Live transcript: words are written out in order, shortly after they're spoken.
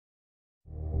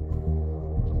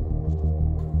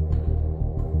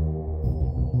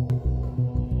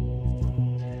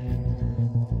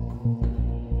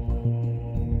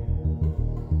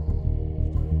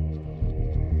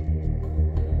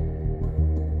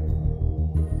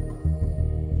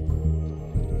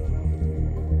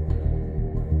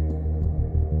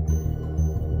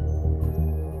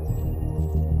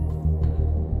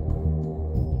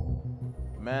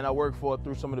I worked for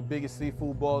threw some of the biggest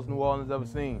seafood balls New Orleans ever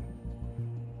seen.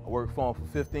 I worked for him for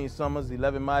 15 summers,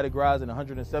 11 Mardi Gras, and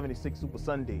 176 Super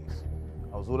Sundays.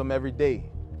 I was with him every day.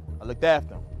 I looked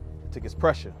after him, took his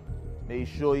pressure, made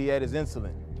sure he had his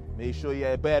insulin, made sure he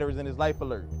had batteries in his life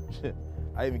alert.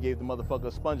 I even gave the motherfucker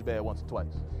a sponge bath once or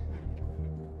twice.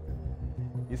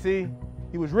 You see,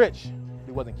 he was rich.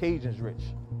 He wasn't Cajun's rich.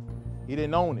 He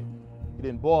didn't own it. He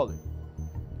didn't ball it.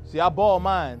 See, I ball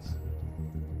mines.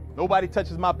 Nobody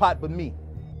touches my pot but me.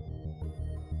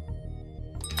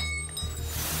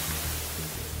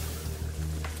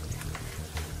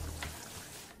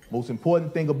 Most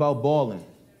important thing about balling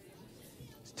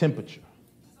is temperature,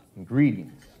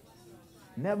 ingredients.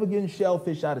 Never getting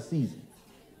shellfish out of season.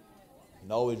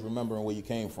 And always remembering where you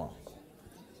came from.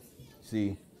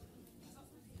 See,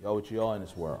 y'all what you are in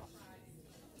this world.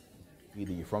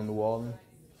 Either you're from New Orleans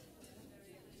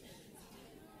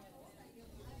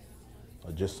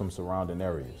or just some surrounding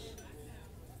areas.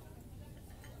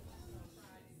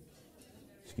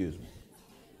 Excuse me.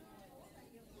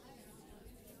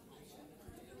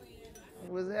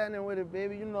 What's happening with it,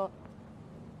 baby? You know,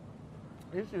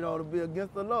 this shit ought to be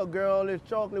against the law. Girl, all this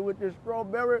chocolate with this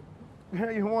strawberry.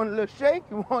 You want a little shake?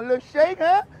 You want a little shake,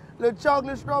 huh? Little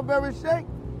chocolate strawberry shake?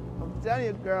 I'm telling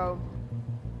you, girl.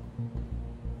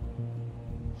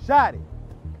 Shaddy.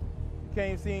 You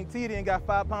came seen TD and got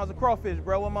 5 pounds of crawfish,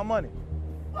 bro. Where my money?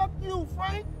 Fuck you,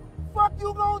 Frank. Fuck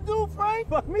you gonna do, Frank?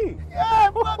 Fuck me.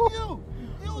 Yeah, fuck you.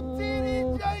 You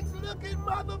TD Jakes looking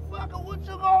motherfucker. What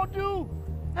you gonna do?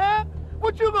 Huh?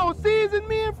 What you gonna season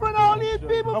me in front of all these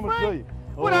people, I'm Frank? gonna show you.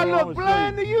 Would I look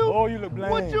blind to you? Oh, you look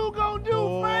blind. What you gonna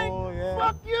do, Frank? Yeah.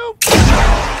 Fuck you.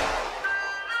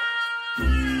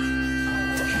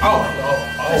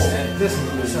 This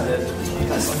is the son. You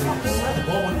got something. The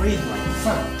ball was raised like the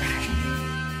son.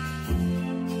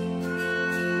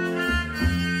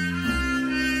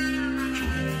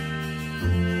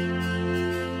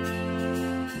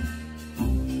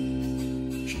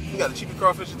 You got the cheapest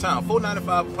crawfish in town,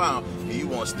 $4.95 a pound, and you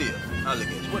want steal. I'll look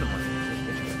at you. Where the money?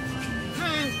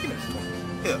 Man, give me this money.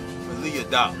 Here, I'll leave you $1.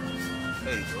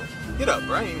 There you go. Get up,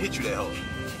 bro. I ain't even hit you that hard.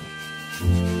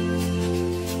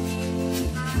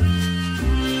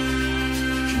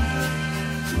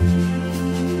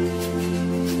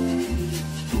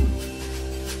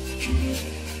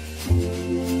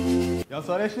 Y'all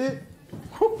saw that shit?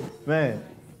 Man.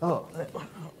 Oh,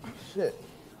 shit.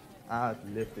 I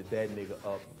lifted that nigga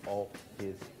up off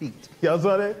his feet. Y'all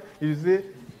saw that? You see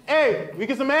it? Hey, we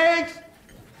get some eggs?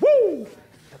 Woo!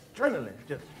 Adrenaline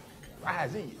just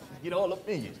rise in you. Just get all up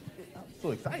in you. I'm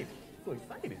so excited. So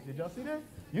excited. Did y'all see that?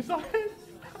 You saw it?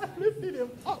 I lifted him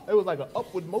up. It was like an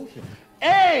upward motion.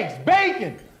 Eggs,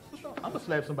 bacon. I'm gonna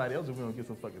slap somebody else if we don't get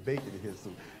some fucking bacon in here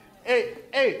soon.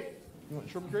 Hey. You want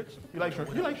shrimp and grits? You like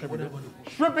shrimp? You like shrimp and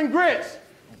grits? Shrimp and grits!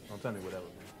 Don't tell me whatever,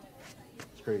 man.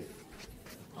 It's crazy.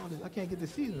 Oh, I can't get the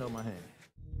seasoning on my hand.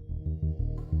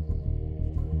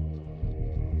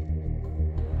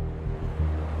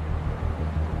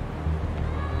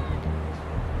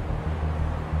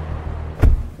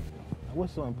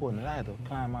 What's so important that I had to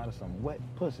climb out of some wet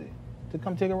pussy to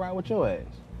come take a ride with your ass?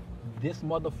 This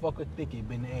motherfucker Thickie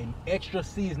been adding extra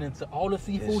seasoning to all the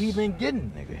seafood he been getting.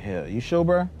 Nigga, hell, you sure,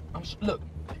 bro? Look,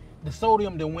 the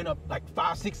sodium then went up like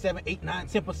 5, 6, 7, 8, 9,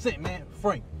 10%, man.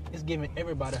 Frank, it's giving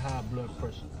everybody high blood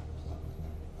pressure.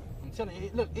 I'm telling you,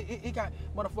 look, it got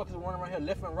motherfuckers running around here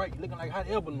left and right looking like hot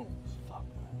air balloons. Fuck,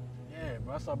 man. Yeah,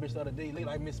 bro, I saw a bitch the other day, look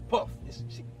like Miss Puff.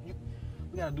 We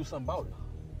gotta do something about it.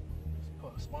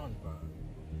 SpongeBob.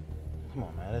 Come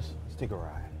on, man, let's take a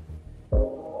ride.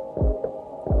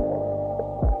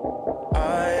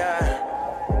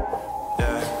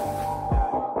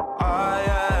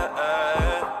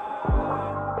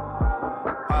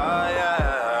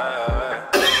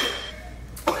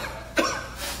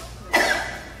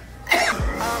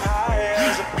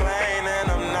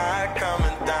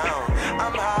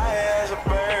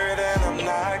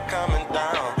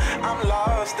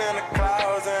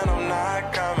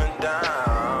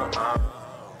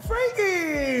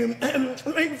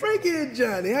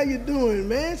 Johnny, how you doing,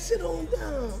 man? Sit on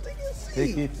down. Take a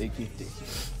seat. Thickie.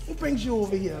 What brings you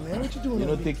over here, man? What you doing? You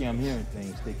know, Thickie, I'm hearing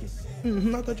things,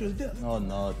 Thickie. I thought you was deaf. No,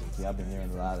 Thickie, I've been hearing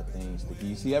a lot of things, Thickie.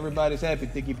 You see, everybody's happy,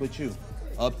 Thickie, but you.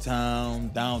 Uptown,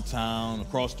 downtown,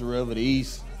 across the river, the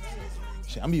east.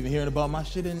 Shit, I'm even hearing about my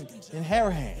shit in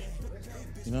Harahan.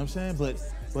 You know what I'm saying? But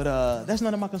that's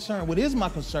none of my concern. What is my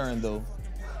concern, though,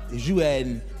 is you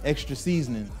adding extra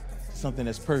seasoning to something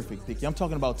that's perfect, Thickie. I'm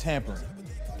talking about tampering.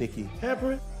 Thickie.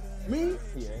 Tampering? Me?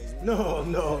 Yeah.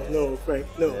 No, Frank.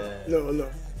 No.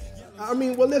 I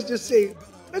mean, well, let's just say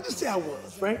Let's just say I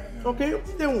was, Frank. Okay,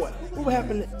 then what? What would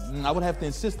happen then? I would have to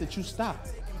insist that you stop.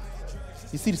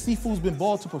 You see, the seafood's been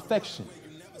boiled to perfection.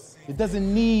 It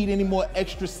doesn't need any more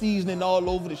extra seasoning all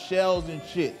over the shells and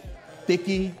shit.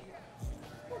 Thickie,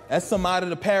 that's some out of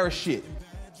the Paris shit.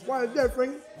 Why is that,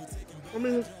 Frank? I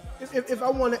mean, if I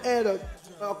want to add a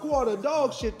quarter of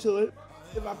dog shit to it,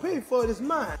 if I pay for it, it's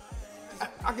mine.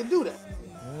 I can do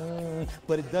that.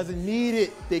 But it doesn't need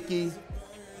it, Thickie.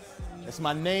 That's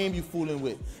my name you fooling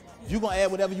with. If you gonna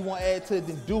add whatever you want to add to it,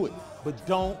 then do it. But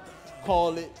don't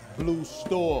call it Blue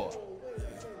Store.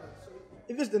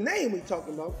 If it's the name we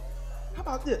talking about, how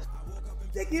about this?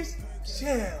 Thickest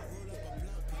shell.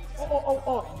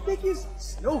 Thickest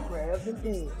snow crabs and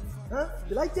things. Huh?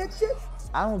 You like that shit?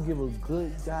 I don't give a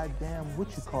good goddamn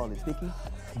what you call it, Thickie.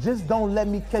 Just don't let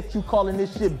me catch you calling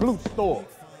this shit Blue Store.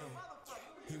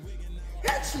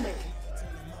 Catch me?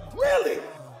 Really?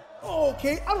 Oh,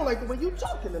 okay, I don't like the way you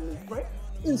talking to me, Frank.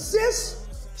 Insist?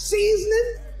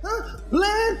 Seasoning? Huh?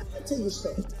 Bland? I'll tell you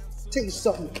something.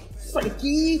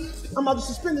 Frankie. I'm about to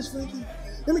suspend this, Frankie.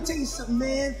 Let me tell you something,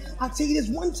 man. I'll tell you this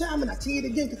one time and I'll tell you it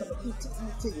again because I'm going to keep telling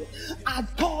it to you. I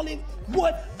call it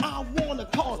what I want to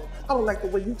call it. I don't like the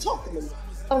way you talking to me.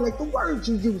 I don't like the words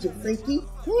you using, Frankie.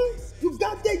 You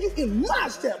got that? You in my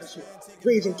establishment.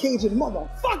 Raising Cajun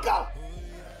motherfucker.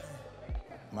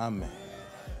 My man.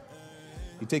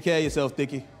 You take care of yourself,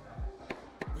 Thickie.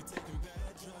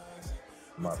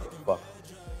 Motherfucker.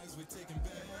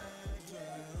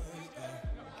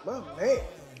 My man.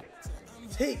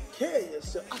 Take care of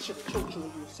yourself. I should have told you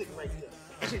when you were sitting right there.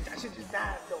 I should just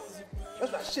died on you.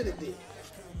 That's what I should have did.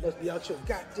 Must be out your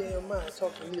goddamn mind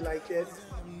talking to me like that.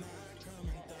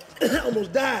 I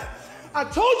almost died. I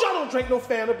told you I don't drink no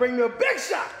Fanta. Bring me a big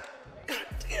shot. God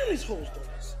damn, these hoes doing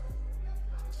this.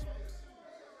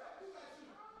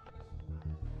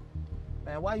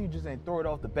 Man, why you just ain't throw it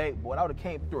off the backboard? I would've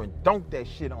came through and dunked that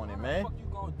shit on it, man. What the fuck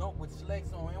you gonna dunk with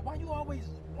slacks on? And why you always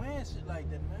wearing shit like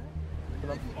that, man?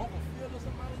 Like you Uncle Phil or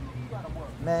somebody, you gotta work.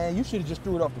 Man, you should've just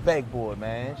threw it off the backboard,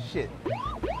 man. Shit.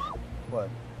 What?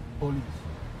 Police.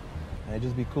 Man,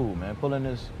 just be cool, man. Pull in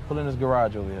this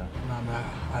garage over here. Nah, man,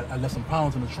 I left some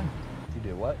pounds in the trunk. You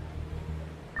did what?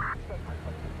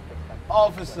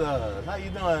 Officers, how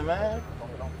you doing, man?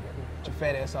 Get your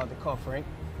fat ass out the car, Frank.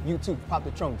 You too, pop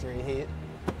the trunk, Jerry head.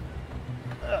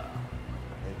 Hey,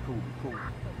 cool.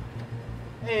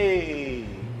 Hey,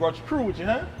 brought your crew with you,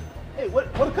 huh? Hey,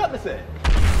 what the cutlass at?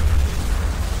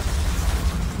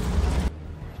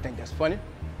 You think that's funny?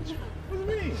 What do you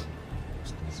mean?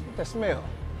 What that smell?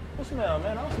 What smell,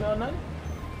 man? I don't smell nothing.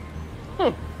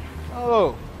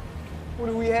 Oh, what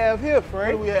do we have here,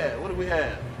 Frank? What do we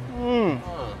have?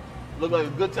 Look like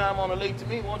a good time on the lake to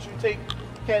me. Why don't you take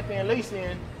Kathy and Lacey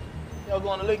and y'all go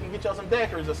on the lake and get y'all some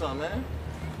daiquiris or something, man?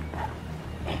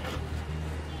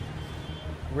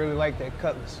 Really like that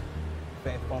cutlass,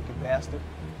 fat funky bastard.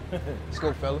 Let's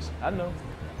go, fellas. I know.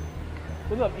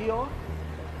 What's up, ER? All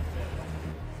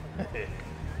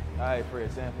right, Fred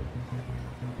Sanford.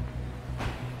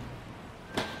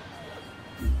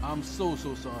 I'm so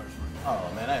sorry, Frank.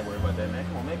 Oh, man, I ain't worried about that, man.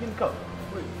 Come on, man, get in the cover.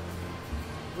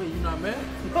 Wait, you not mad?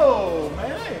 No,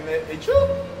 man, I ain't mad. They true?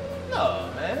 No,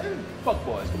 man. Fuck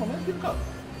boys. Come on, man, get in the cover.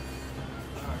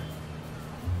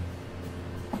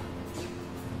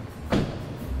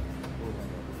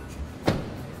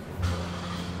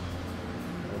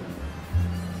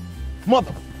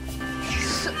 Mother.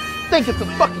 Think it's a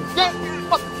fucking game?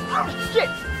 Fuck. Oh, shit.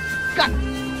 God.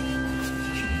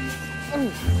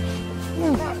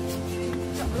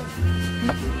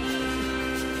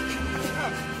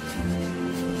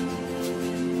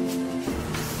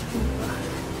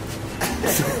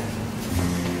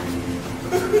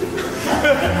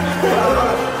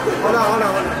 Hold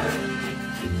on.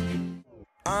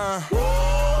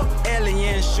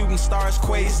 Aliens, shooting stars,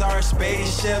 quasars,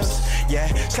 spaceships. Yeah,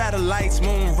 satellites,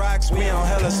 moon rocks, we on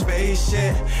hella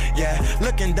spaceship. Yeah,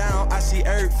 looking down, I see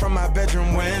Earth from my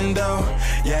bedroom window.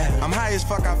 Yeah, I'm high as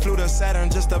fuck, I flew to Saturn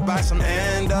just to buy some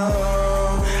endo.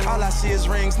 All I see is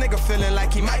rings, nigga feeling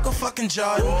like he Michael fucking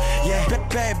Jordan. Yeah,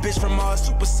 bad bitch from Mars,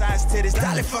 supersized titties,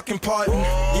 Dolly fucking pardon.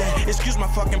 Yeah, excuse my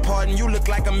fucking pardon, you look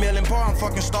like a million, boy, I'm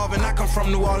fucking starving. I come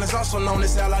from New Orleans, also known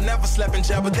as hell. I never slept in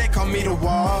jail, but they call me the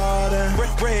water.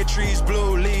 Red trees,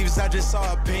 blue leaves, I just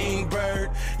saw a pink bird.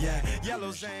 Yeah,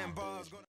 yellows and bars.